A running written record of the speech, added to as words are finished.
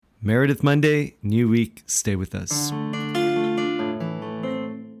Meredith Monday, new week. Stay with us.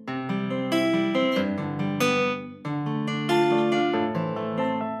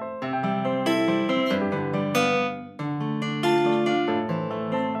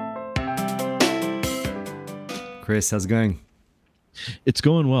 Chris, how's it going? It's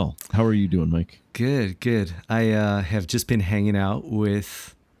going well. How are you doing, Mike? Good, good. I have just been hanging out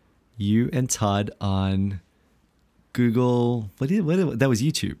with you and Todd on Google. What that was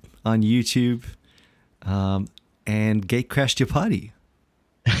YouTube. On YouTube, and Gate crashed your party.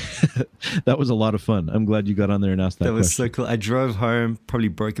 That was a lot of fun. I'm glad you got on there and asked that. That was question. so cool. I drove home, probably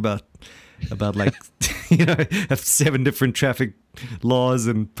broke about like 7 different traffic laws,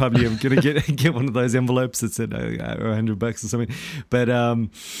 and probably I'm gonna get one of those envelopes that said $100 or something. But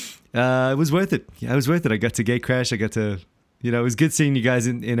it was worth it. Yeah, it was worth it. I got to Gate crash. I got to, it was good seeing you guys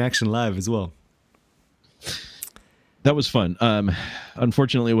in action live as well. That was fun.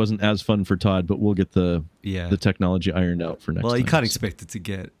 Unfortunately, it wasn't as fun for Todd, but we'll get the technology ironed out for next time. Well, you can't expect it to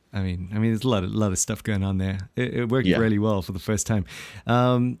get. I mean, there's a lot of stuff going on there. It worked really well for the first time.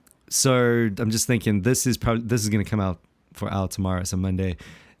 So I'm just thinking this is going to come out tomorrow, so Monday.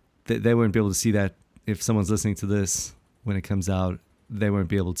 They won't be able to see that if someone's listening to this when it comes out. They won't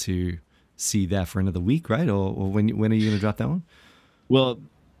be able to see that for another week, right? Or when are you going to drop that one? Well,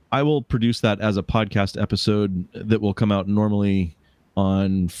 I will produce that as a podcast episode that will come out normally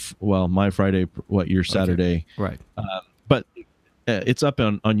on my Friday, your Saturday, okay. Right? But it's up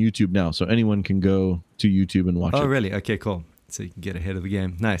on YouTube now, so anyone can go to YouTube and watch it. Oh, really? Okay, cool. So you can get ahead of the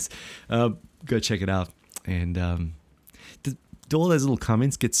game. Nice. Go check it out. And do all those little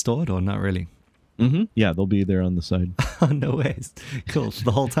comments get stored or not really? Mm-hmm. Yeah, they'll be there on the side. Oh, no ways. Cool.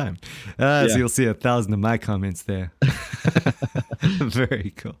 The whole time. So you'll see 1,000 of my comments there.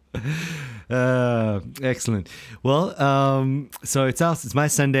 Very cool. Excellent. Well, so it's my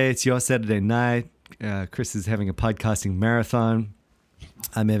Sunday. It's your Saturday night. Chris is having a podcasting marathon.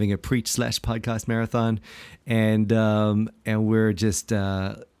 I'm having a preach/podcast marathon, and we're just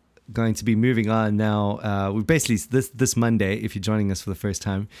going to be moving on now. We basically this Monday, if you're joining us for the first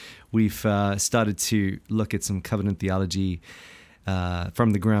time, we've started to look at some covenant theology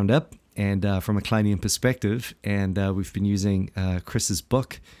from the ground up and from a Kleinian perspective, and we've been using Chris's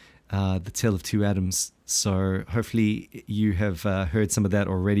book, The Tale of Two Adams. So hopefully you have heard some of that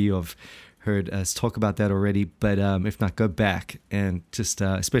already, or heard us talk about that already, but if not, go back and just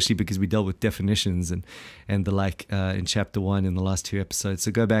especially because we dealt with definitions and the like in chapter 1 in the last 2 episodes,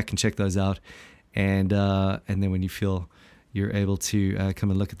 so go back and check those out, and then when you feel you're able to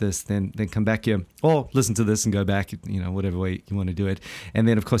come and look at this, then come back here or listen to this and go back, whatever way you want to do it. And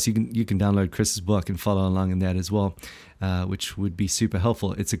then of course you can download Chris's book and follow along in that as well, which would be super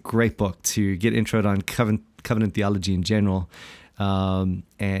helpful. It's a great book to get introed on covenant theology in general. And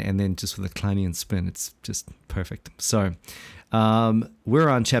then just with a Kleinian spin, it's just perfect. So we're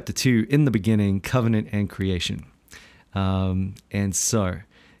on chapter 2, in the beginning, covenant and creation. And so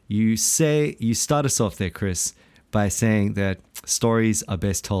you start us off there, Chris, by saying that stories are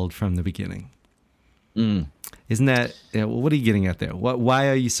best told from the beginning. Isn't that, what are you getting at there? Why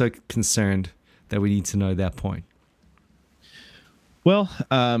are you so concerned that we need to know that point? Well,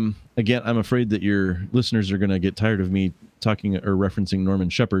 again, I'm afraid that your listeners are going to get tired of me talking or referencing Norman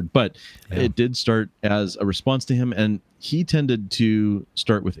Shepherd, but it did start as a response to him, and he tended to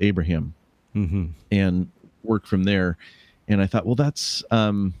start with Abraham and work from there. And I thought, well, that's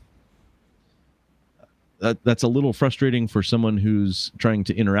a little frustrating for someone who's trying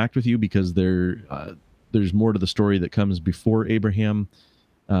to interact with you, because there's more to the story that comes before Abraham,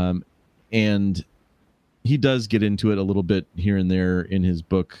 and he does get into it a little bit here and there in his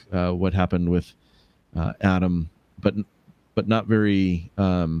book, what happened with Adam, but not very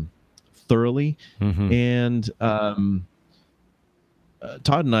thoroughly. And Todd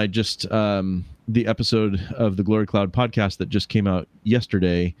and I just the episode of the Glory Cloud podcast that just came out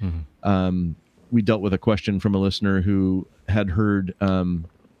yesterday, we dealt with a question from a listener who had heard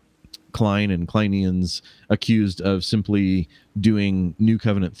Klein and Kleinians accused of simply doing New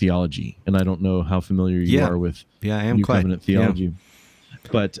Covenant theology. And I don't know how familiar you are with New Covenant theology.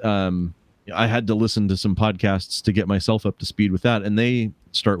 But I had to listen to some podcasts to get myself up to speed with that. And they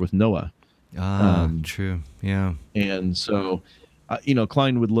start with Noah. True. Yeah. And so,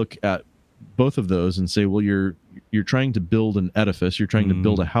 Klein would look at both of those and say, well, you're trying to build an edifice. You're trying to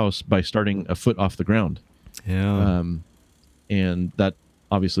build a house by starting a foot off the ground. Yeah. And that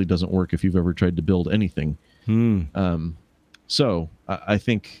obviously doesn't work if you've ever tried to build anything. So I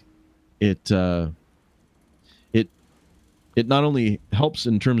think it not only helps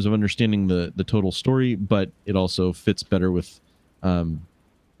in terms of understanding the total story, but it also fits better with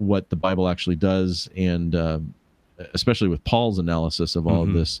what the Bible actually does, and especially with Paul's analysis of all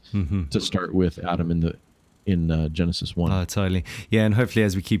of this, to start with Adam in Genesis 1. Oh, totally. Yeah, and hopefully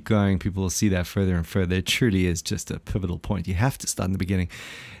as we keep going, people will see that further and further. It truly is just a pivotal point. You have to start in the beginning.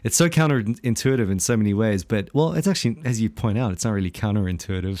 It's so counterintuitive in so many ways, but, well, it's actually, as you point out, it's not really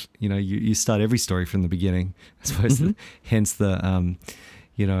counterintuitive. You know, you start every story from the beginning, I suppose, hence the...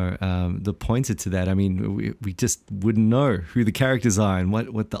 the pointer to that. I mean, we just wouldn't know who the characters are and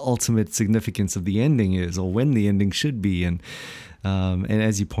what the ultimate significance of the ending is, or when the ending should be. And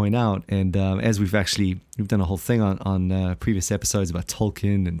as you point out, and as we've done a whole thing on previous episodes about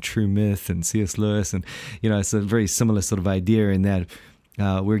Tolkien and true myth and C.S. Lewis, and it's a very similar sort of idea in that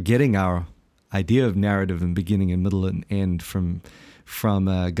we're getting our idea of narrative and beginning and middle and end from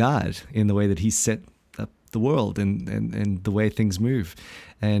God in the way that He set up the world and the way things move.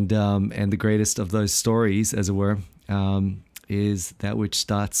 And the greatest of those stories, as it were, is that which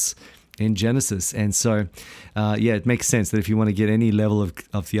starts in Genesis. And so, it makes sense that if you want to get any level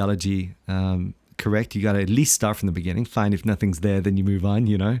of theology correct, you got to at least start from the beginning. Fine, if nothing's there, then you move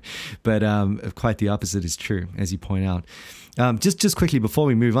on, But quite the opposite is true, as you point out. Just quickly before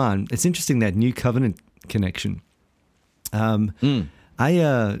we move on, it's interesting, that New Covenant connection. This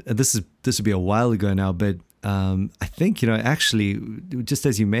would be a while ago now, but I think, actually, just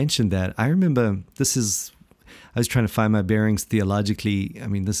as you mentioned that, I remember I was trying to find my bearings theologically. I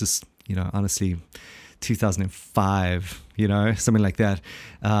mean, this is, honestly, 2005, something like that,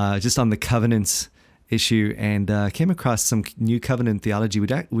 just on the covenants issue, and came across some New Covenant theology,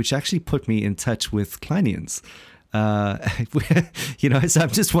 which actually put me in touch with Kleinians. So I'm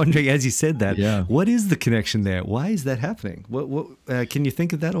just wondering, as you said that, what is the connection there? Why is that happening? What can you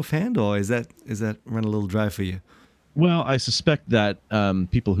think of that offhand, or is that run a little dry for you? Well, I suspect that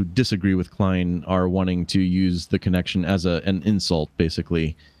people who disagree with Klein are wanting to use the connection as an insult,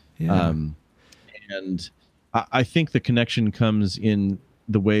 basically. Yeah. And I think the connection comes in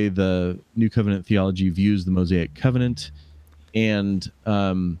the way the New Covenant theology views the Mosaic Covenant, and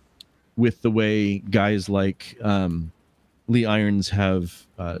with the way guys like Lee Irons have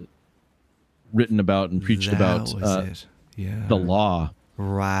written about and preached about the law.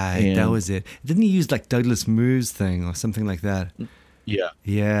 Right, that was it. Didn't he use like Douglas Moore's thing or something like that? Yeah.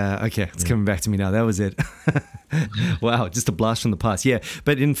 Yeah, okay, it's coming back to me now. That was it. Wow, just a blast from the past. Yeah,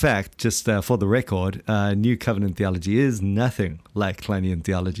 but in fact, just for the record, New Covenant theology is nothing like Kleinian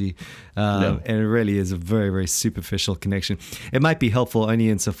theology. And it really is a very, very superficial connection. It might be helpful only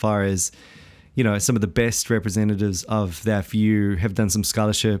insofar as, some of the best representatives of that view have done some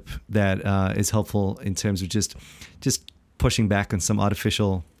scholarship that is helpful in terms of just pushing back on some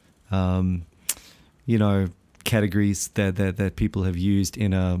artificial, categories that people have used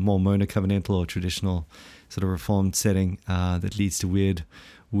in a more monocovenantal or traditional sort of reformed setting that leads to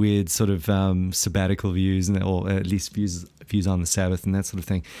weird sort of sabbatical views, or at least views on the Sabbath and that sort of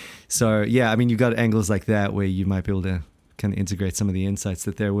thing. So yeah, I mean, you've got angles like that where you might be able to kind of integrate some of the insights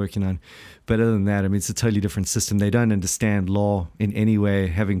that they're working on. But other than that, I mean, it's a totally different system. They don't understand law in any way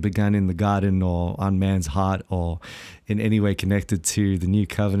having begun in the garden or on man's heart or in any way connected to the new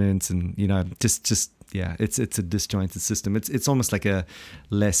covenant. And, it's a disjointed system. It's almost like a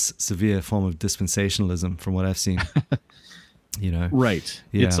less severe form of dispensationalism from what I've seen. Right.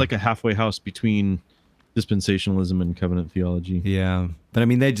 Yeah. It's like a halfway house between dispensationalism and covenant theology. Yeah. But I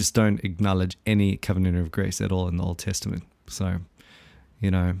mean, they just don't acknowledge any covenant of grace at all in the Old Testament. So,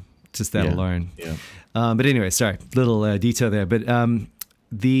 just that alone. Yeah. But anyway, sorry, little detail there. But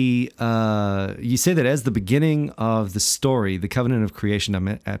you say that as the beginning of the story, the covenant of creation, I'm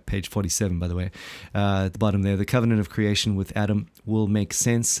at page 47, by the way, at the bottom there, the covenant of creation with Adam will make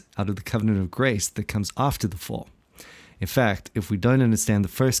sense out of the covenant of grace that comes after the fall. In fact, if we don't understand the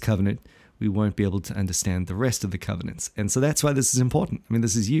first covenant, we won't be able to understand the rest of the covenants. And so that's why this is important. I mean,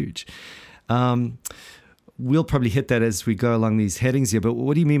 this is huge. We'll probably hit that as we go along these headings here, but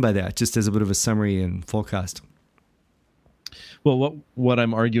what do you mean by that? Just as a bit of a summary and forecast. Well, what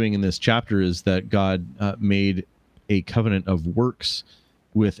I'm arguing in this chapter is that God made a covenant of works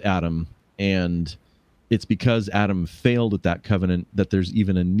with Adam, and it's because Adam failed at that covenant that there's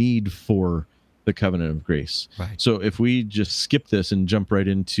even a need for the covenant of grace. Right. So if we just skip this and jump right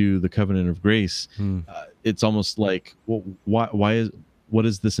into the covenant of grace, it's almost like, well, what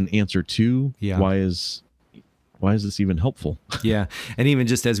is this an answer to? Yeah. Why is this even helpful? Yeah. And even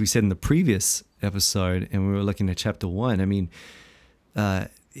just as we said in the previous episode, and we were looking at chapter 1, I mean,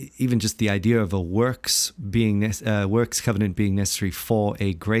 even just the idea of a works covenant being necessary for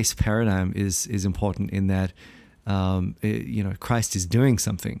a grace paradigm is important in that, Christ is doing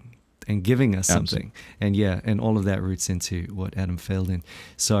something and giving us Absolutely. something. And all of that roots into what Adam failed in.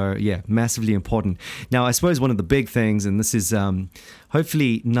 So massively important. Now, I suppose one of the big things, and this is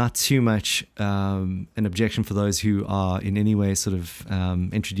hopefully not too much an objection for those who are in any way sort of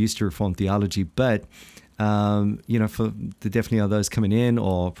introduced to Reformed theology, but for there definitely are those coming in,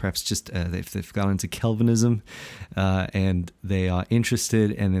 or perhaps just if they've gone into Calvinism and they are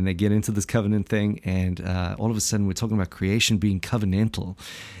interested, and then they get into this covenant thing, and all of a sudden we're talking about creation being covenantal,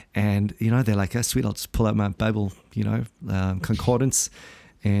 and they're like, "Oh, sweet, I'll just pull out my Bible, concordance."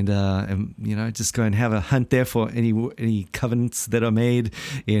 And just go and have a hunt there for any covenants that are made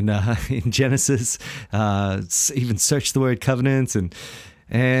in Genesis. Even search the word covenant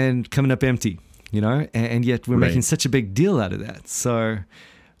and coming up empty. And yet we're making such a big deal out of that. So,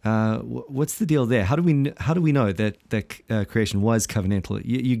 what's the deal there? How do we know that creation was covenantal?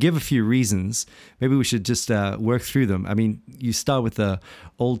 You give a few reasons. Maybe we should just work through them. I mean, you start with the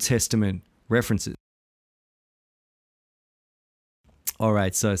Old Testament references. All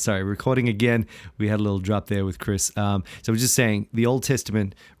right, so sorry, recording again. We had a little drop there with Chris. So we're just saying the Old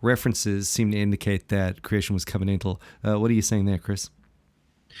Testament references seem to indicate that creation was covenantal. What are you saying there, Chris?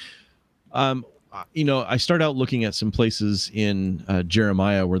 I start out looking at some places in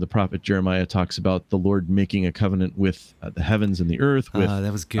Jeremiah where the prophet Jeremiah talks about the Lord making a covenant with the heavens and the earth, with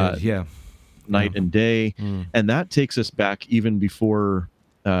that was good. night and day. And that takes us back even before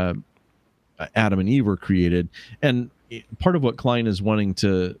Adam and Eve were created. And part of what Klein is wanting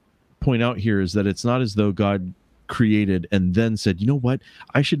to point out here is that it's not as though God created and then said, you know what,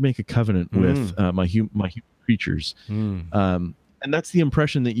 I should make a covenant with my human creatures. And that's the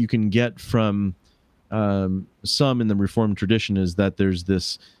impression that you can get from some in the Reformed tradition, is that there's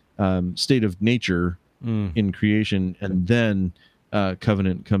this state of nature in creation, and then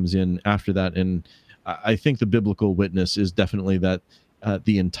covenant comes in after that. And I think the biblical witness is definitely that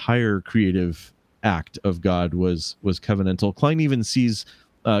the entire creative act of God was covenantal. Klein even sees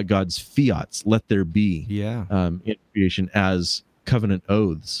God's fiats, let there be, in creation as covenant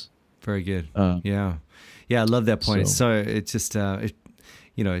oaths. Very good. I love that point. So it's just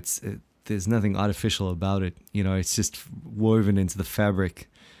there's nothing artificial about it. It's just woven into the fabric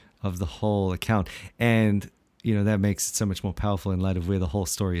of the whole account, and that makes it so much more powerful in light of where the whole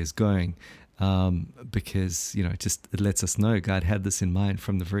story is going. Because it lets us know God had this in mind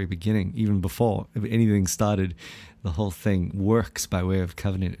from the very beginning, even before anything started. The whole thing works by way of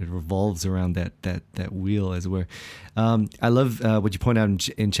covenant. It revolves around that wheel, as it were. I love what you point out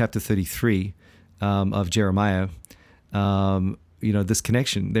in chapter 33 of Jeremiah. This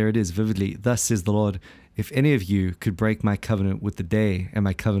connection. There it is vividly. Thus says the Lord, if any of you could break my covenant with the day and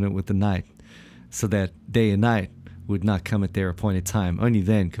my covenant with the night, so that day and night would not come at their appointed time, only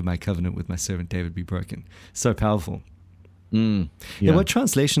then could my covenant with my servant David be broken. So powerful. And what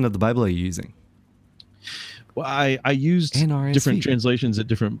translation of the Bible are you using? Well, I used NRSV. Different translations at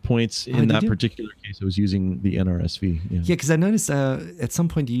different points. In that particular case, I was using the NRSV. Yeah, because I noticed at some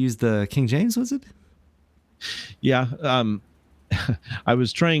point you used the King James, was it? Yeah. I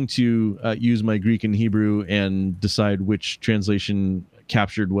was trying to use my Greek and Hebrew and decide which translation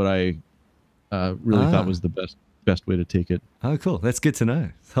captured what I really thought was the best way to take it. Oh, cool. That's good to know.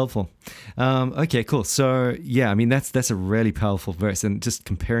 It's helpful. Okay, cool. So that's a really powerful verse, and just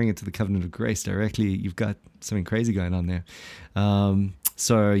comparing it to the covenant of grace directly, you've got something crazy going on there.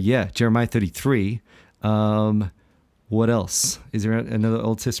 Jeremiah 33. What else? Is there another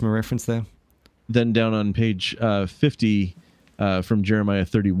Old Testament reference there? Then down on page 50 from Jeremiah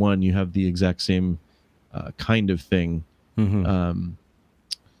 31, you have the exact same kind of thing. And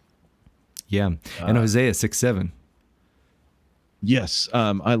Hosea 6:7. Yes,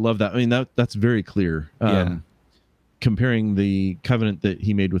 I love that. I mean, that's very clear. Comparing the covenant that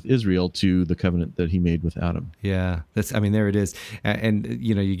he made with Israel to the covenant that he made with Adam. Yeah, there it is. And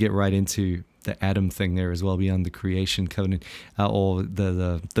you get right into the Adam thing there as well, beyond the creation covenant, or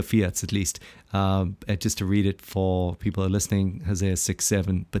the fiats at least. Just to read it for people who are listening, Hosea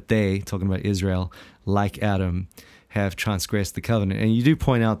 6:7. But they, talking about Israel, like Adam, have transgressed the covenant. And you do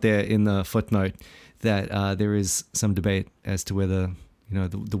point out there in the footnote that there is some debate as to whether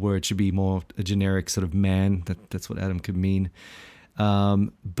the word should be more a generic sort of man. That's what Adam could mean.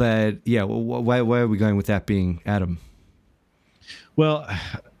 But yeah, why are we going with that being Adam? Well,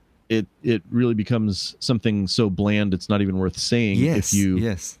 it really becomes something so bland it's not even worth saying if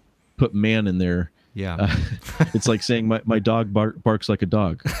you put man in there. Yeah. It's like saying my dog barks like a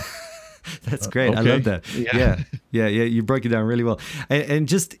dog. That's great. Okay. I love that. Yeah. You broke it down really well. And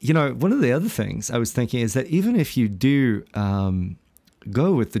just, one of the other things I was thinking is that even if you do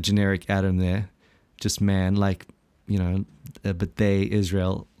go with the generic Adam there, just man, like, but they,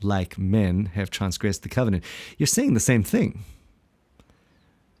 Israel, like men, have transgressed the covenant. You're saying the same thing.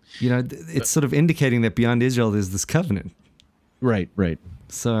 It's sort of indicating that beyond Israel, there's this covenant. Right.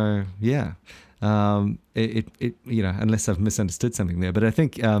 So, yeah. Unless I've misunderstood something there. But I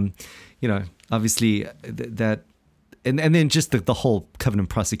think, obviously that, and then just the whole covenant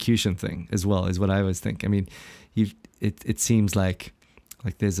prosecution thing as well is what I always think. I mean, it seems like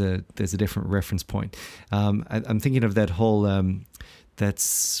there's a different reference point. I'm thinking of that whole,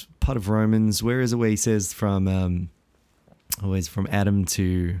 that's part of Romans. Where is it where he says from Adam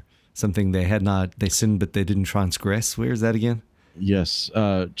to something they sinned, but they didn't transgress? Where is that again? Yes,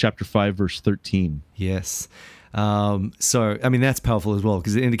 chapter 5, verse 13. Yes. So, I mean, that's powerful as well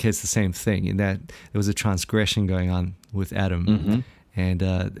because it indicates the same thing in that there was a transgression going on with Adam. Mm-hmm. And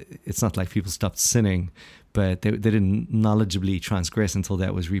it's not like people stopped sinning, but they didn't knowledgeably transgress until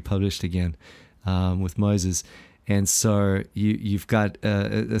that was republished again with Moses. And so you've got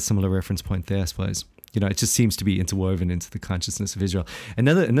a similar reference point there, I suppose. It just seems to be interwoven into the consciousness of Israel.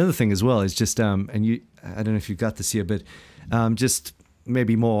 Another thing as well is just, I don't know if you got this here, but just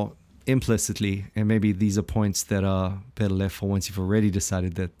maybe more implicitly, and maybe these are points that are better left for once you've already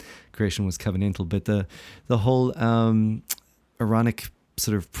decided that creation was covenantal, but the whole Aaronic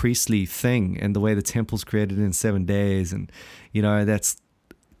sort of priestly thing and the way the temple's created in 7 days, and that's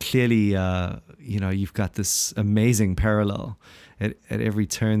clearly you've got this amazing parallel at every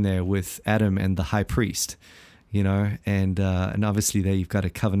turn there with Adam and the high priest, and obviously there you've got a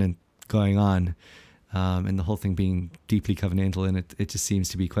covenant going on, and the whole thing being deeply covenantal, and it just seems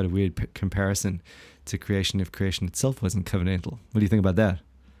to be quite a weird comparison to creation if creation itself wasn't covenantal. What do you think about that?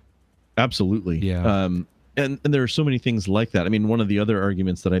 Absolutely. Yeah. And there are so many things like that. I mean, one of the other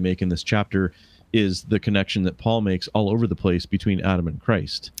arguments that I make in this chapter is the connection that Paul makes all over the place between Adam and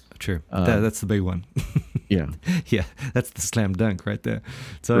Christ. True. That's the big one. Yeah. Yeah. That's the slam dunk right there.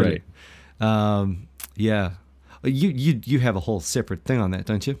 Totally. Right. Yeah. You have a whole separate thing on that,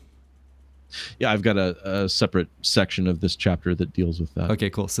 don't you? Yeah, I've got a separate section of this chapter that deals with that. Okay,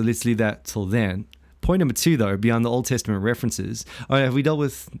 cool. So let's leave that till then. Point number 2, though, beyond the Old Testament references. All right, have we dealt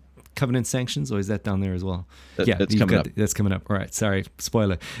with covenant sanctions, or is that down there as well? That's coming up. That's coming up. All right, sorry,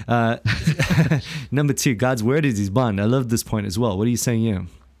 spoiler. Number 2, God's word is his bond. I love this point as well. What are you saying here?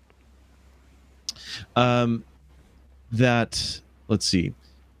 That, let's see.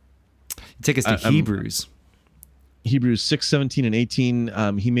 Take us to Hebrews. Hebrews 6, 17, and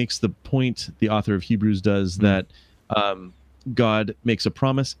 18, he makes the point, the author of Hebrews does, that God makes a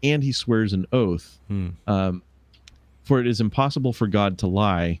promise and he swears an oath. For it is impossible for God to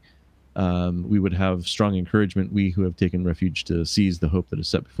lie. We would have strong encouragement, we who have taken refuge, to seize the hope that is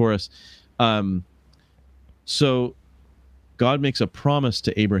set before us. So God makes a promise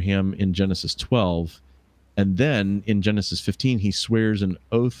to Abraham in Genesis 12, and then in Genesis 15, he swears an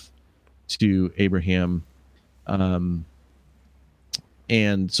oath to Abraham.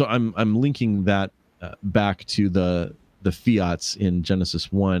 And so I'm linking that back to the fiats in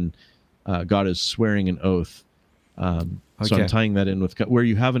Genesis 1. God is swearing an oath. So I'm tying that in with where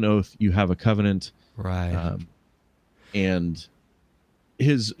you have an oath, you have a covenant. Right. And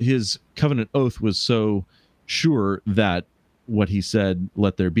his covenant oath was so sure that what he said,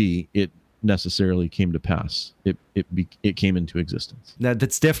 let there be, it necessarily came to pass. It came into existence. Now,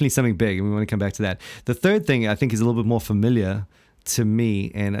 that's definitely something big, and we want to come back to that. The third thing I think is a little bit more familiar to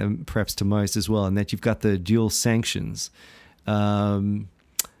me, and perhaps to most as well, and that you've got the dual sanctions.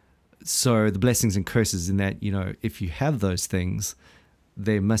 So the blessings and curses, in that, if you have those things,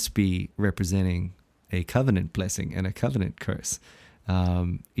 they must be representing a covenant blessing and a covenant curse,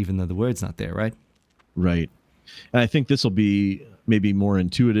 even though the word's not there, right? Right. And I think this will be maybe more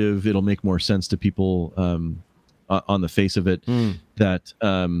intuitive. It'll make more sense to people on the face of it, that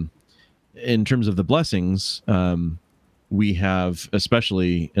in terms of the blessings, we have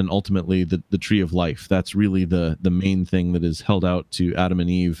especially and ultimately the tree of life. That's really the main thing that is held out to Adam and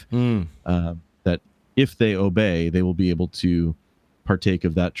Eve, that if they obey, they will be able to partake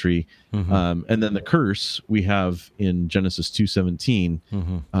of that tree. And then the curse we have in Genesis 2:17,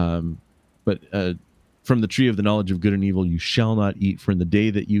 but from the tree of the knowledge of good and evil you shall not eat, for in the day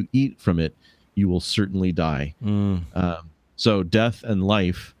that you eat from it you will certainly die. So death and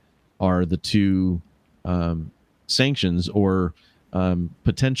life are the two sanctions or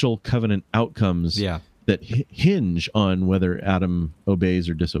potential covenant outcomes that hinge on whether Adam obeys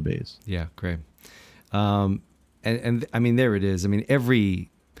or disobeys. Yeah, great. And I mean, there it is. I mean,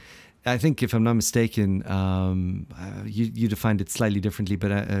 I think if I'm not mistaken, you defined it slightly differently,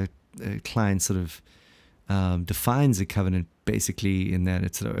 but a client sort of defines a covenant basically in that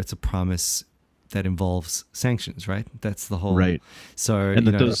it's a promise that involves sanctions, right? That's the whole Right. So And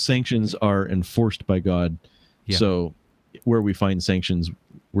that those sanctions are enforced by God. Yeah. So where we find sanctions,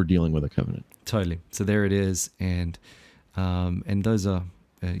 we're dealing with a covenant. Totally. So there it is, and those are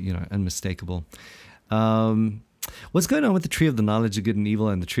unmistakable. What's going on with the tree of the knowledge of good and evil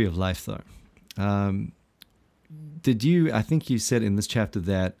and the tree of life, though? I think you said in this chapter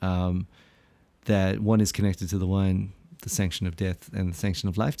that that one is connected to the sanction of death, and the sanction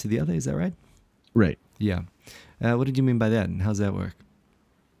of life to the other. Is that right? Right. Yeah. What did you mean by that, and how's that work?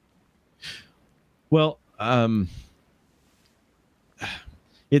 Well,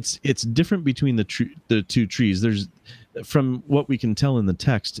 it's different between the two trees. There's, from what we can tell in the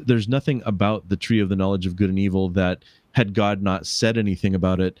text, there's nothing about the tree of the knowledge of good and evil that, had God not said anything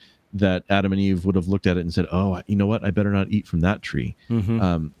about it, that Adam and Eve would have looked at it and said, "Oh, you know what? I better not eat from that tree."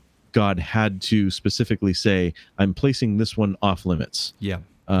 Mm-hmm. God had to specifically say, "I'm placing this one off limits." Yeah.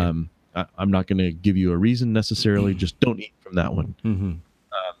 I'm not going to give you a reason necessarily. Just don't eat from that one. Mm-hmm.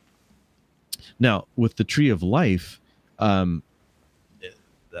 Now, with the tree of life, that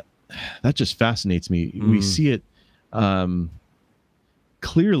just fascinates me. We see it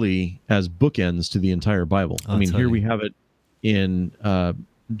clearly as bookends to the entire Bible. I mean, here we have it in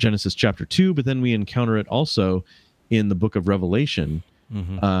Genesis chapter 2, but then we encounter it also in the book of Revelation.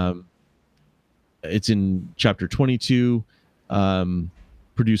 Mm-hmm. It's in chapter 22,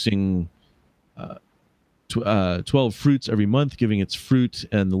 producing 12 fruits every month, giving its fruit,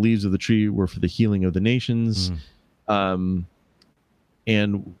 and the leaves of the tree were for the healing of the nations. And,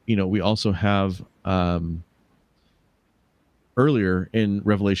 we also have earlier in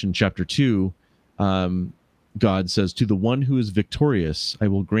Revelation chapter 2, God says, "To the one who is victorious, I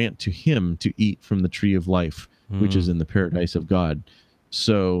will grant to him to eat from the tree of life, which is in the paradise of God."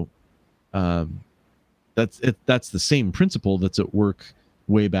 So that's the same principle that's at work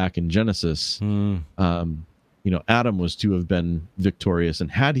way back in Genesis. Adam was to have been victorious,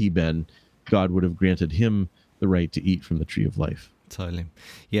 and had he been, God would have granted him the right to eat from the tree of life. Totally.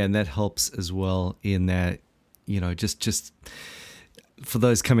 Yeah, and that helps as well in that, just for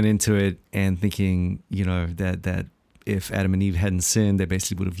those coming into it and thinking, that if Adam and Eve hadn't sinned, they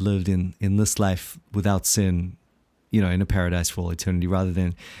basically would have lived in this life without sin, in a paradise for all eternity, rather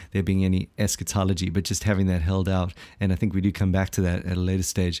than there being any eschatology, but just having that held out. And I think we do come back to that at a later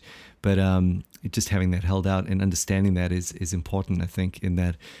stage, but just having that held out and understanding that is important, I think, in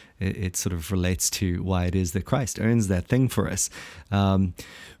that it sort of relates to why it is that Christ earns that thing for us.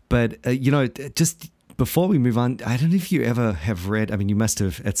 Just before we move on, I don't know if you ever have read, I mean, you must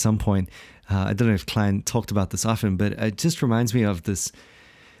have at some point, I don't know if Klein talked about this often, but it just reminds me of this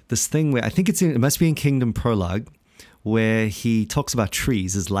thing where I think it must be in Kingdom Prologue, where he talks about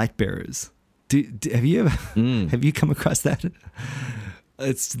trees as light bearers. Have you come across that?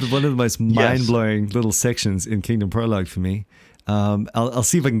 It's one of the most mind-blowing little sections in Kingdom Prologue for me. I'll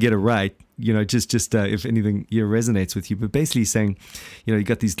see if I can get it right, just if anything resonates with you. But basically saying, you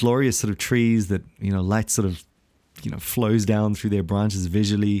got these glorious sort of trees that, light sort of, flows down through their branches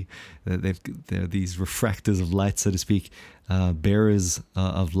visually. They're these refractors of light, so to speak, bearers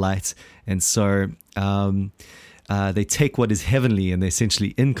of light. And so they take what is heavenly and they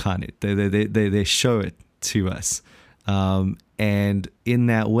essentially incarnate. They show it to us. And in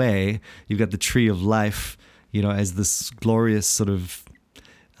that way, you've got the tree of life, as this glorious sort of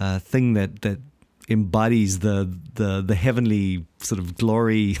thing that embodies the heavenly sort of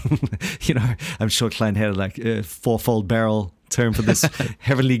glory. I'm sure Klein had like a fourfold barrel term for this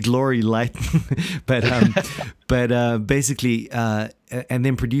heavenly glory light, but basically, and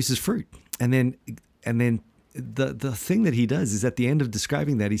then produces fruit, and then the thing that he does is at the end of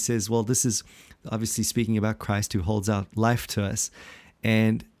describing that, he says, well, this is obviously speaking about Christ who holds out life to us.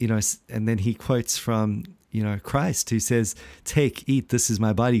 And, and then he quotes from, Christ who says, "Take, eat, this is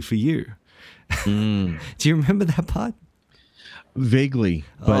my body for you." Do you remember that part? Vaguely,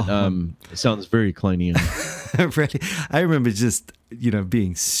 but it sounds very Kleinian. Really? I remember just,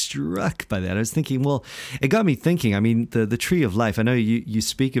 being struck by that. I was thinking, well, it got me thinking. I mean, the tree of life, I know you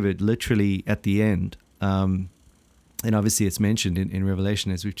speak of it literally at the end. And obviously it's mentioned in Revelation,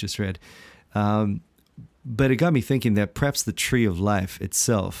 as we've just read. But it got me thinking that perhaps the tree of life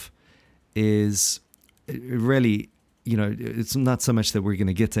itself is really, it's not so much that we're going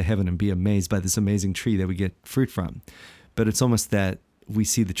to get to heaven and be amazed by this amazing tree that we get fruit from, but it's almost that we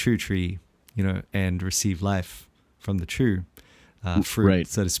see the true tree, and receive life from the true fruit, right,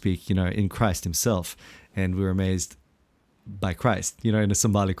 so to speak, in Christ himself. And we're amazed by Christ, in a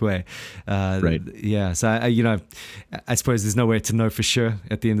symbolic way. Right. Yeah. So I suppose there's no way to know for sure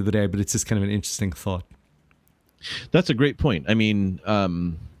at the end of the day, but it's just kind of an interesting thought. That's a great point. I mean,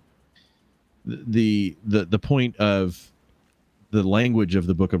 the point of the language of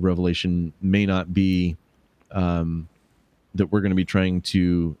the book of Revelation may not be that we're going to be trying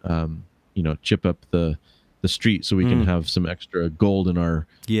to chip up the street so we can have some extra gold in our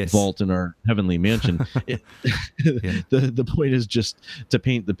vault in our heavenly mansion. The point is just to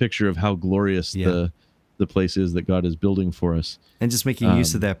paint the picture of how glorious the place is that God is building for us, and just making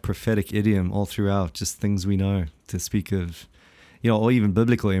use of that prophetic idiom all throughout, just things we know to speak of, or even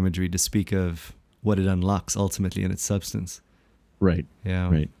biblical imagery to speak of what it unlocks ultimately in its substance. Right.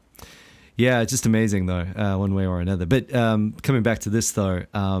 Yeah, it's just amazing though, one way or another. But coming back to this though,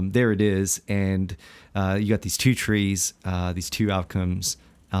 there it is, and you got these two trees, these two outcomes,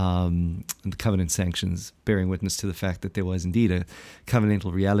 and the covenant sanctions bearing witness to the fact that there was indeed a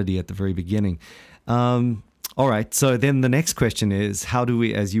covenantal reality at the very beginning. All right, so then the next question is, how do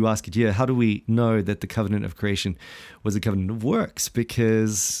we, as you ask it here, how do we know that the covenant of creation was a covenant of works?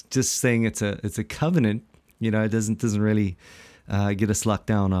 Because just saying it's a covenant, it doesn't really get us locked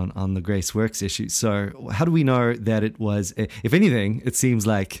down on the grace works issue. So how do we know that it was, if anything, it seems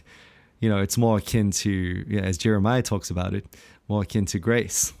like, it's more akin to, as Jeremiah talks about it, more akin to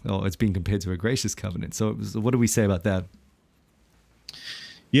grace, or it's being compared to a gracious covenant. So what do we say about that?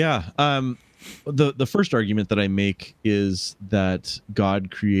 Yeah. The first argument that I make is that God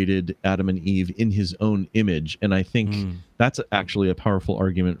created Adam and Eve in his own image. And I think that's actually a powerful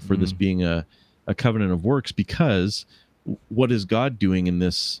argument for this being a covenant of works, because what is God doing in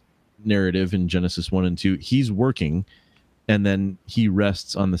this narrative in Genesis 1 and 2? He's working, and then he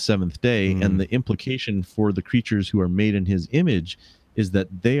rests on the seventh day. And the implication for the creatures who are made in his image is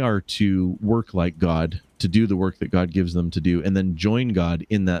that they are to work like God, to do the work that God gives them to do, and then join God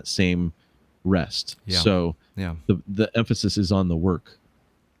in that same rest. So the emphasis is on the work.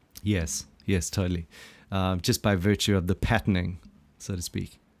 Yes, totally. Just by virtue of the patterning, so to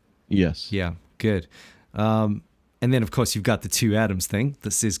speak. Yes. Yeah, good. And then, of course, you've got the two Adams thing.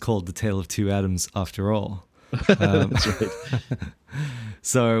 This is called the Tale of Two Adams after all. That's right.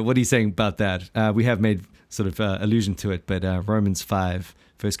 So what are you saying about that? We have made sort of allusion to it, but Romans 5,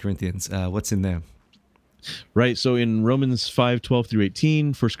 1 Corinthians, what's in there? Right. So in Romans 5:12 through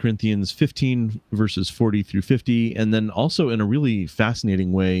 18, 1 Corinthians 15, verses 40 through 50, and then also in a really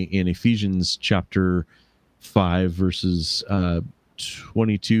fascinating way in Ephesians chapter 5, verses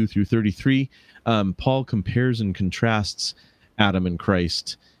 22 through 33, Paul compares and contrasts Adam and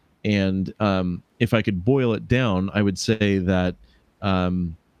Christ. And if I could boil it down, I would say that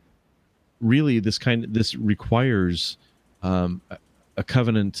really this requires a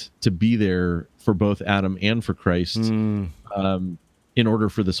covenant to be there for both Adam and for Christ in order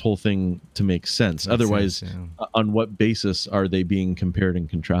for this whole thing to make sense. Otherwise, on what basis are they being compared and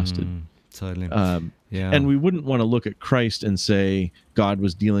contrasted? Totally. And we wouldn't want to look at Christ and say God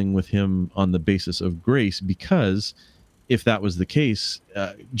was dealing with him on the basis of grace, because if that was the case,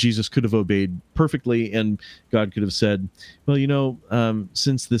 Jesus could have obeyed perfectly, and God could have said, well,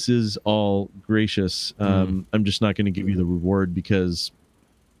 since this is all gracious, I'm just not going to give you the reward because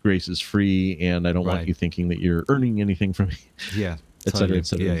grace is free, and I don't want you thinking that you're earning anything from me. Yeah. Et cetera, et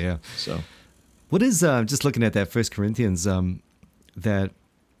cetera. Yeah. So what is, just looking at that 1 Corinthians, that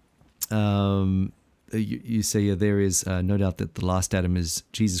you say there is no doubt that the last Adam is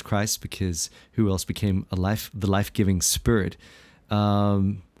Jesus Christ, because who else became the life-giving Spirit?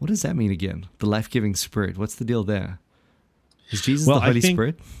 What does that mean again? The life-giving Spirit. What's the deal there? Is Jesus the Holy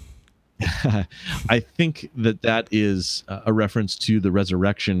Spirit? I think that is a reference to the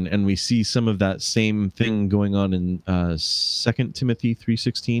resurrection, and we see some of that same thing going on in 2 Timothy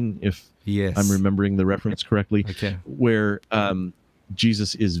 3:16, if I'm remembering the reference correctly, where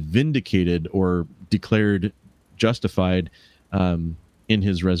Jesus is vindicated or declared justified in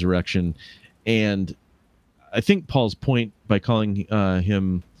his resurrection. And I think Paul's point by calling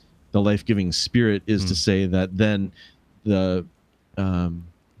him the life-giving Spirit is to say that then the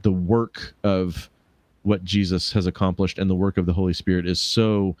work of what Jesus has accomplished and the work of the Holy Spirit is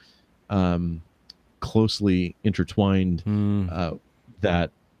so closely intertwined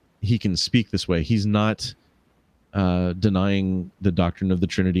that he can speak this way. He's not denying the doctrine of the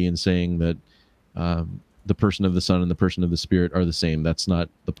Trinity and saying that the person of the Son and the person of the Spirit are the same. That's not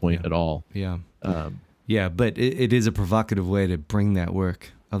the point at all. But it is a provocative way to bring that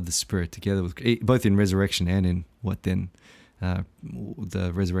work of the Spirit together, with both in resurrection and in what then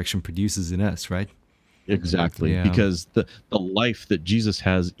the resurrection produces in us, right? Exactly, because the life that Jesus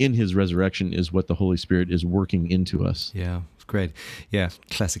has in his resurrection is what the Holy Spirit is working into us. Yeah, it's great. Yeah,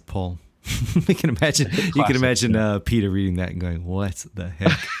 classic Paul. You can imagine Peter reading that and going, "What the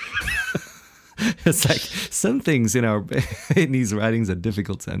heck?" It's like some things in these writings are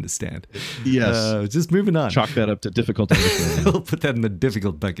difficult to understand. Yes. Just moving on. Chalk that up to difficult to understand. We'll put that in the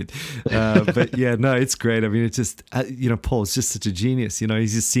difficult bucket. But yeah, no, it's great. I mean, it's just, Paul's just such a genius.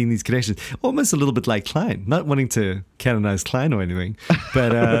 He's just seeing these connections, almost a little bit like Klein, not wanting to canonize Klein or anything,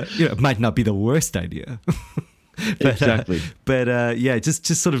 but it might not be the worst idea. Exactly. Just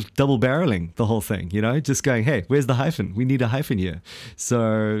sort of double barreling the whole thing, just going, hey, where's the hyphen? We need a hyphen here.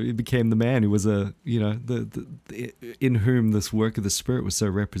 So it became the man who was in whom this work of the Spirit was so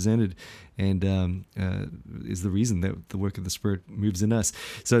represented, and is the reason that the work of the Spirit moves in us.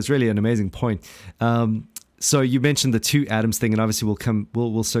 So it's really an amazing point. So you mentioned the two Adams thing, and obviously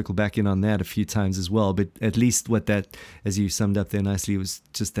we'll circle back in on that a few times as well. But at least what that, as you summed up there nicely, was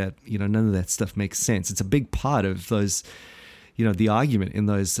just that none of that stuff makes sense. It's a big part of those, the argument in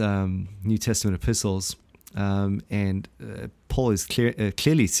those New Testament epistles, and Paul is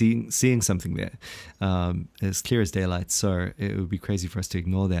clearly seeing something there, as clear as daylight. So it would be crazy for us to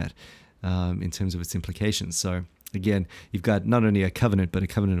ignore that in terms of its implications. So again, you've got not only a covenant but a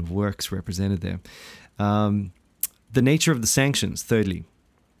covenant of works represented there. The nature of the sanctions, thirdly.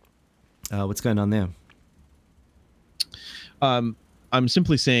 What's going on there? I'm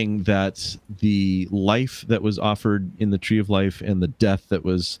simply saying that the life that was offered in the tree of life and the death that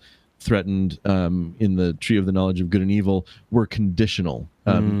was threatened in the tree of the knowledge of good and evil were conditional.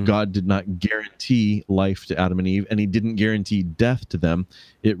 God did not guarantee life to Adam and Eve, and he didn't guarantee death to them.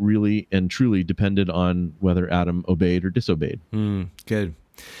 It really and truly depended on whether Adam obeyed or disobeyed. Good.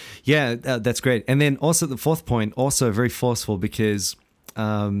 Yeah, that's great. And then also the fourth point, also very forceful, because,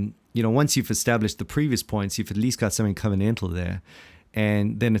 once you've established the previous points, you've at least got something covenantal there.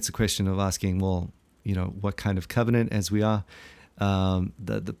 And then it's a question of asking, well, what kind of covenant, as we are.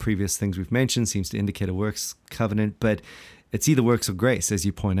 The previous things we've mentioned seems to indicate a works covenant, but it's either works or grace, as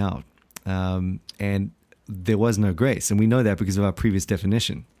you point out. And there was no grace. And we know that because of our previous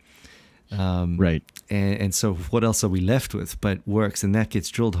definition. Right. And so what else are we left with but works? And that gets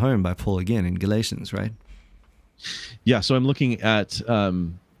drilled home by Paul again in Galatians, right? Yeah, so I'm looking at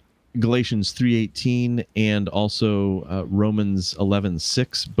Galatians 3:18 and also Romans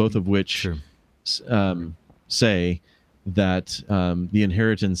 11:6, both of which say that the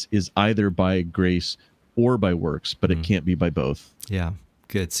inheritance is either by grace or by works, but it can't be by both. Yeah.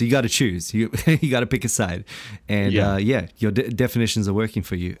 Good. So you got to choose. You got to pick a side, and your definitions are working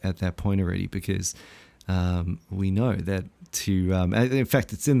for you at that point already, because we know that in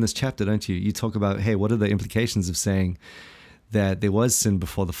fact, it's in this chapter, don't you? You talk about, hey, what are the implications of saying that there was sin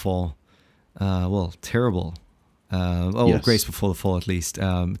before the fall? Well, terrible. Yes. Grace before the fall, at least.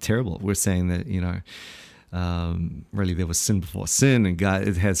 Terrible. We're saying that really there was sin before sin, and God.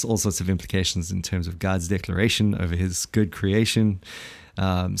 It has all sorts of implications in terms of God's declaration over His good creation.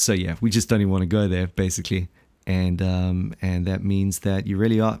 So yeah, we just don't even want to go there, basically, and that means that you're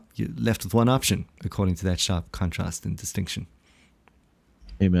left with one option, according to that sharp contrast and distinction.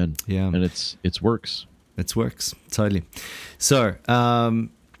 Amen. Yeah, and it's works. It's works, totally. So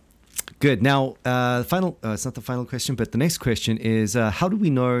good. Now, final. It's not the final question, but the next question is: how do we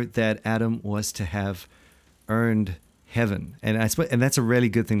know that Adam was to have earned heaven? And I suppose, and that's a really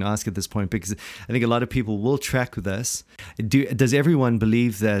good thing to ask at this point, because I think a lot of people will track with us. Does everyone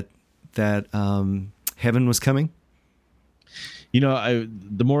believe that heaven was coming? The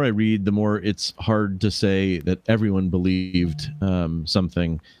more I read, the more it's hard to say that everyone believed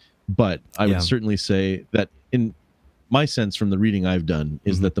something, but I would certainly say that, in my sense from the reading I've done,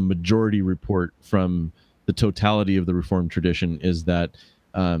 is that the majority report from the totality of the Reformed tradition is that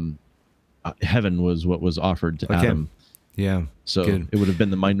heaven was what was offered to Adam. Yeah. So good. It would have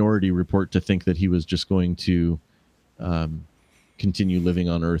been the minority report to think that he was just going to continue living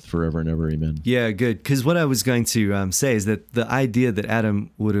on earth forever and ever. Amen. Yeah, good. Because what I was going to say is that the idea that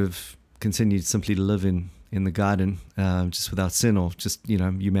Adam would have continued simply to live in the garden just without sin, or just,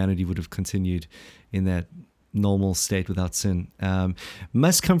 humanity would have continued in that normal state without sin,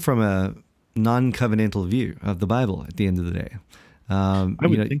 must come from a non-covenantal view of the Bible at the end of the day. I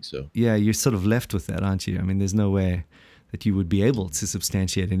would think so. Yeah, you're sort of left with that, aren't you? I mean, there's no way that you would be able to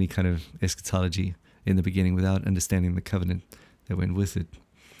substantiate any kind of eschatology in the beginning without understanding the covenant that went with it.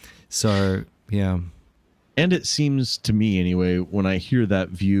 So, yeah. And it seems to me, anyway, when I hear that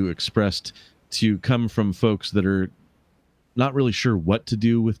view expressed, to come from folks that are not really sure what to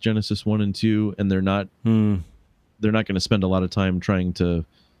do with Genesis 1 and 2, and they're not going to spend a lot of time trying to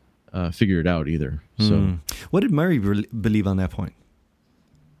figure it out either. So, what did Murray believe on that point?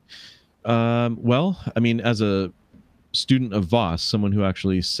 Well, I mean, as a student of Voss, someone who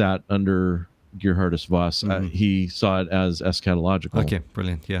actually sat under Gerhardus Voss, he saw it as eschatological. Okay,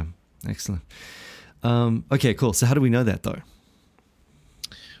 brilliant. Yeah. Excellent. Okay, cool. So how do we know that, though?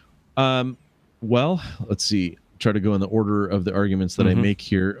 Well, let's see. Try to go in the order of the arguments that I make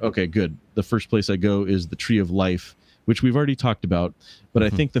here. Okay, good. The first place I go is the tree of life, which we've already talked about. But I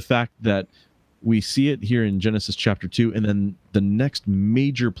think the fact that we see it here in Genesis chapter 2, and then the next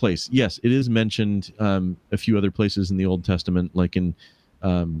major place, yes, it is mentioned a few other places in the Old Testament, like in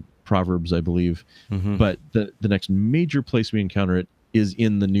Proverbs, I believe. But the next major place we encounter it is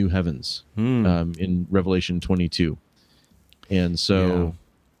in the new heavens, in Revelation 22. And so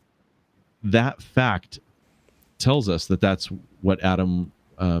that fact tells us that that's what Adam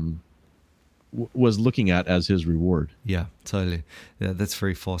was looking at as his reward. Yeah, totally. Yeah, that's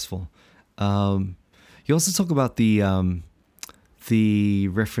very forceful. You also talk about the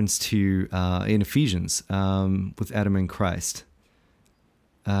reference to in Ephesians with Adam and Christ,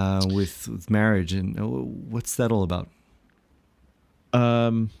 with marriage, and what's that all about?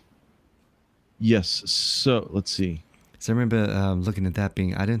 Yes. So let's see. So I remember looking at that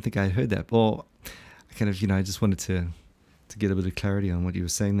being, I don't think I heard that. Well, I kind of, I just wanted to get a bit of clarity on what you were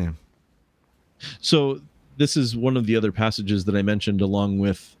saying there. So this is one of the other passages that I mentioned along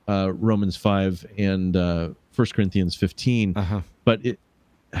with Romans 5 and 1 Corinthians 15. But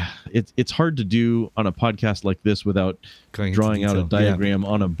it's hard to do on a podcast like this without drawing out a diagram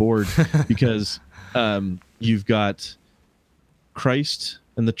on a board because you've got Christ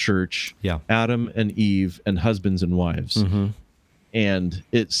and the church, Adam and Eve, and husbands and wives. And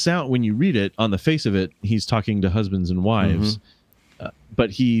when you read it, on the face of it, he's talking to husbands and wives.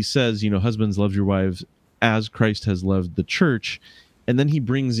 But he says, husbands, love your wives as Christ has loved the church. And then he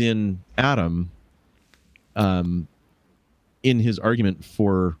brings in Adam in his argument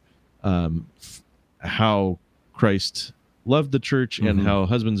for how Christ loved the church and how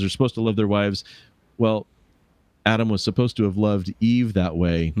husbands are supposed to love their wives. Well, Adam was supposed to have loved Eve that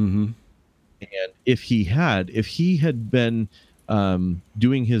way. And if he had been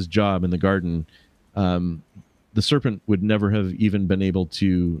doing his job in the garden, the serpent would never have even been able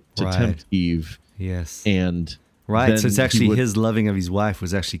to tempt Eve. Yes. And so it's actually his loving of his wife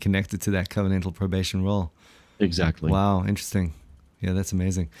was actually connected to that covenantal probation role. Exactly. Wow, interesting. Yeah, that's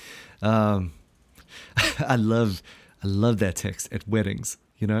amazing. I love that text at weddings,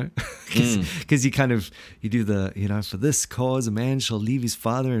 because you do the, for this cause a man shall leave his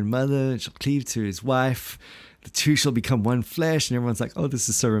father and mother and shall cleave to his wife. The two shall become one flesh. And everyone's like, oh, this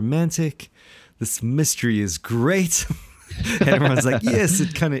is so romantic. This mystery is great. And everyone's like, yes,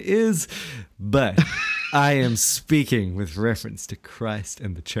 it kind of is. But I am speaking with reference to Christ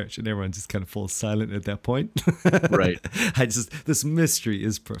and the church. And everyone just kind of falls silent at that point. Right. This mystery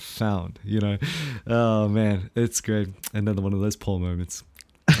is profound, Oh, man, it's great. Another one of those Paul moments.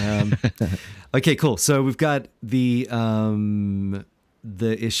 Okay, cool. So we've got the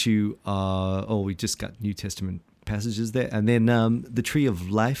issue, we just got New Testament passages there. And then the tree of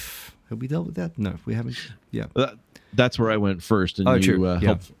life. Have we dealt with that? No, we haven't. Yeah. That's where I went first. And you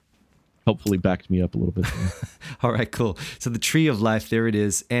helpfully backed me up a little bit. All right, cool. So the tree of life, there it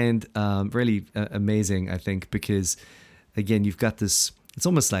is. And really amazing, I think, because, again, you've got this, it's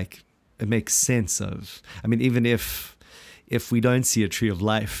almost like it makes sense of, even if we don't see a tree of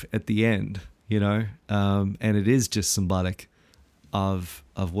life at the end, and it is just symbolic of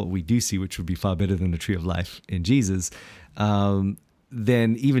what we do see, which would be far better than the tree of life in Jesus,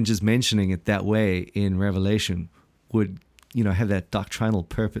 then even just mentioning it that way in Revelation would, have that doctrinal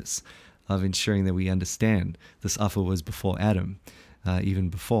purpose of ensuring that we understand this offer was before Adam, even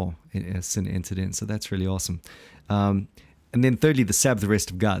before sin entered in. So that's really awesome. And then thirdly, the Sabbath rest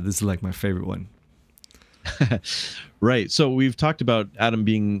of God. This is like my favorite one. Right. So we've talked about Adam and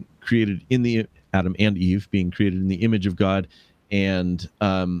Eve being created in the image of God, and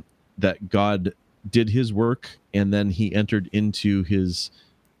that God did his work, and then he entered into his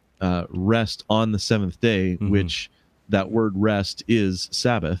rest on the seventh day, which that word rest is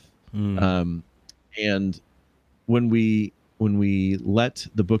Sabbath. And when we let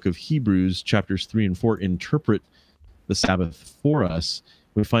the book of Hebrews chapters 3 and 4 interpret the Sabbath for us,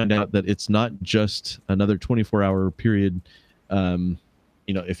 we find out that it's not just another 24-hour period.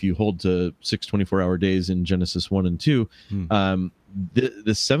 If you hold to 6 24-hour days in Genesis 1 and 2,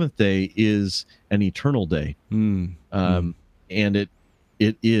 the seventh day is an eternal day. And it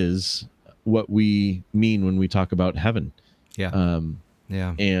is what we mean when we talk about heaven.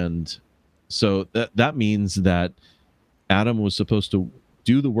 And so that means that Adam was supposed to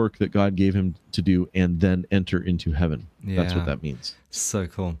do the work that God gave him to do and then enter into heaven. That's what that means. So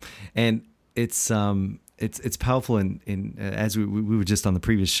cool. And it's powerful in as we were just on the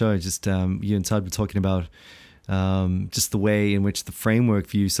previous show, just you and Todd were talking about just the way in which the framework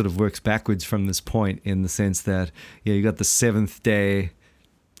view sort of works backwards from this point, in the sense that, you got the seventh day,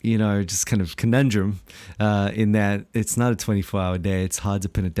 just kind of conundrum, in that it's not a 24-hour day. It's hard to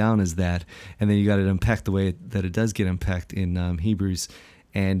pin it down as that. And then you got to unpack the way that it does get unpacked in Hebrews.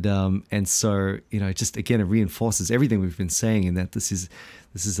 And so, it just, again, it reinforces everything we've been saying, in that this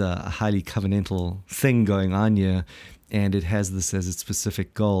is a highly covenantal thing going on here. And it has this as its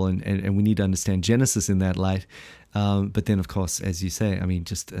specific goal. And we need to understand Genesis in that light. But then, of course, as you say,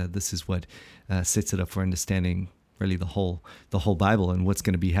 this is what sets it up for understanding really the whole Bible, and what's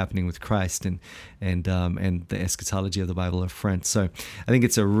going to be happening with Christ, and the eschatology of the Bible up front. So I think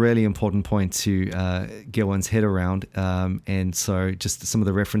it's a really important point to get one's head around. And so just some of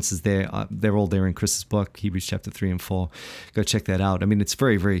the references there, they're all there in Chris's book, Hebrews chapter 3 and 4. Go check that out. It's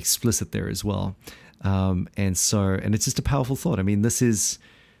very, very explicit there as well. And it's just a powerful thought. This is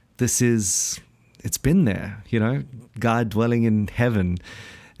it's been there, God dwelling in heaven.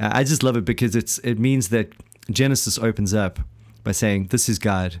 I just love it because it means that Genesis opens up by saying, this is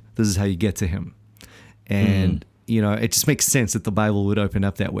God, this is how you get to him. And, it just makes sense that the Bible would open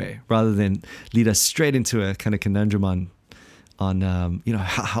up that way, rather than lead us straight into a kind of conundrum on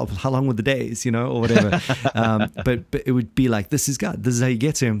how long were the days, or whatever. But it would be like, this is God, this is how you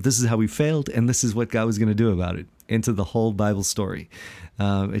get to him, this is how we failed, and this is what God was going to do about it, into the whole Bible story.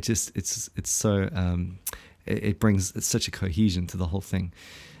 It brings such a cohesion to the whole thing.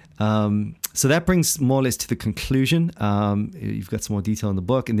 So that brings more or less to the conclusion. You've got some more detail in the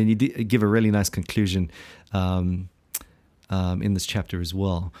book, and then you give a really nice conclusion in this chapter as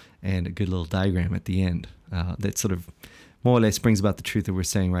well, and a good little diagram at the end that sort of more or less brings about the truth that we're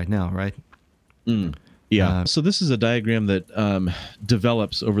saying right now, right? Yeah. So this is a diagram that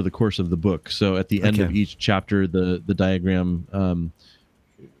develops over the course of the book. So at the end of each chapter, the diagram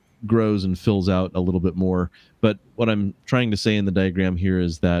grows and fills out a little bit more. But what I'm trying to say in the diagram here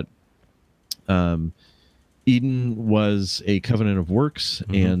is that Eden was a covenant of works,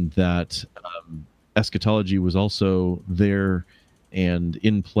 and that eschatology was also there and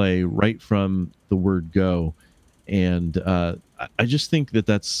in play right from the word go. And I just think that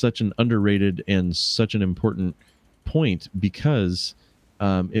that's such an underrated and such an important point, because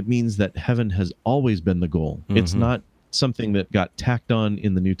it means that heaven has always been the goal. It's not something that got tacked on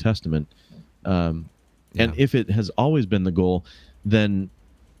in the New Testament. And if it has always been the goal, then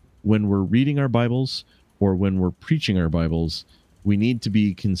when we're reading our Bibles or when we're preaching our Bibles, we need to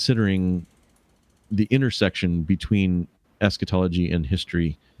be considering the intersection between eschatology and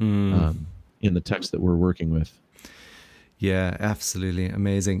history in the text that we're working with. Yeah, absolutely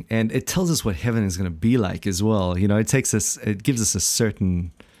amazing. And it tells us what heaven is going to be like as well. It gives us a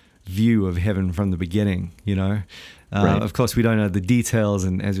certain view of heaven from the beginning, Right. Of course, we don't know the details,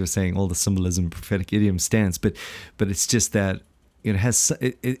 and as you were saying, all the symbolism, prophetic idiom stance, but it's just that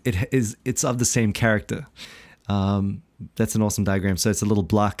it's of the same character. That's an awesome diagram. So it's a little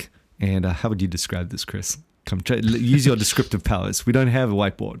block. And how would you describe this, Chris? Use your descriptive powers. We don't have a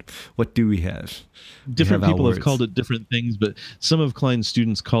whiteboard. What do we have? Different people have called it different things, but some of Klein's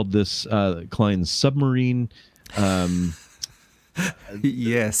students called this Klein's submarine.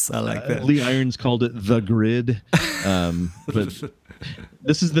 Yes, I like that. Lee Irons called it the grid. But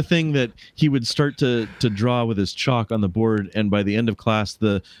this is the thing that he would start to draw with his chalk on the board, and by the end of class,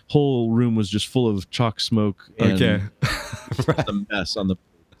 the whole room was just full of chalk smoke and the mess on the.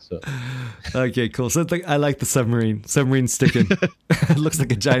 So. Okay, cool. So I like the submarine sticking. It looks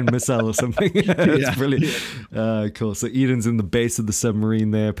like a giant missile or something. It's brilliant. Cool. So Eden's in the base of the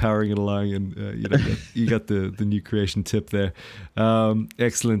submarine there, powering it along, and you got the new creation tip there.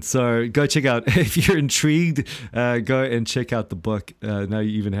 Excellent. So go check out, if you're intrigued, go and check out the book. Now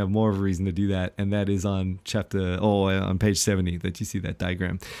you even have more of a reason to do that, and that is on on page 70 that you see that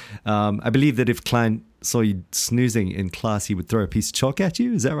diagram. I believe that if Klein saw you snoozing in class, he would throw a piece of chalk at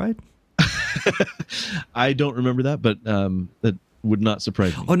you. Is that right? I don't remember that, but that would not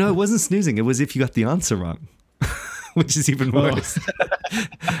surprise me. Oh, no, it wasn't snoozing. It was if you got the answer wrong, which is even worse.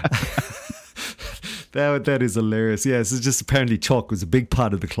 That is hilarious. Yeah, so just apparently chalk was a big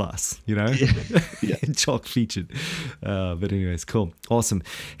part of the class, Yeah. Chalk featured. But anyways, cool. Awesome.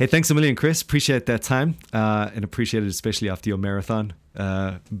 Hey, thanks a million, Chris. Appreciate that time, and appreciate it especially after your marathon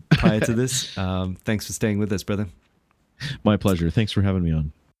prior to this. Thanks for staying with us, brother. My pleasure. Thanks for having me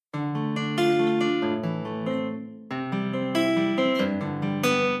on.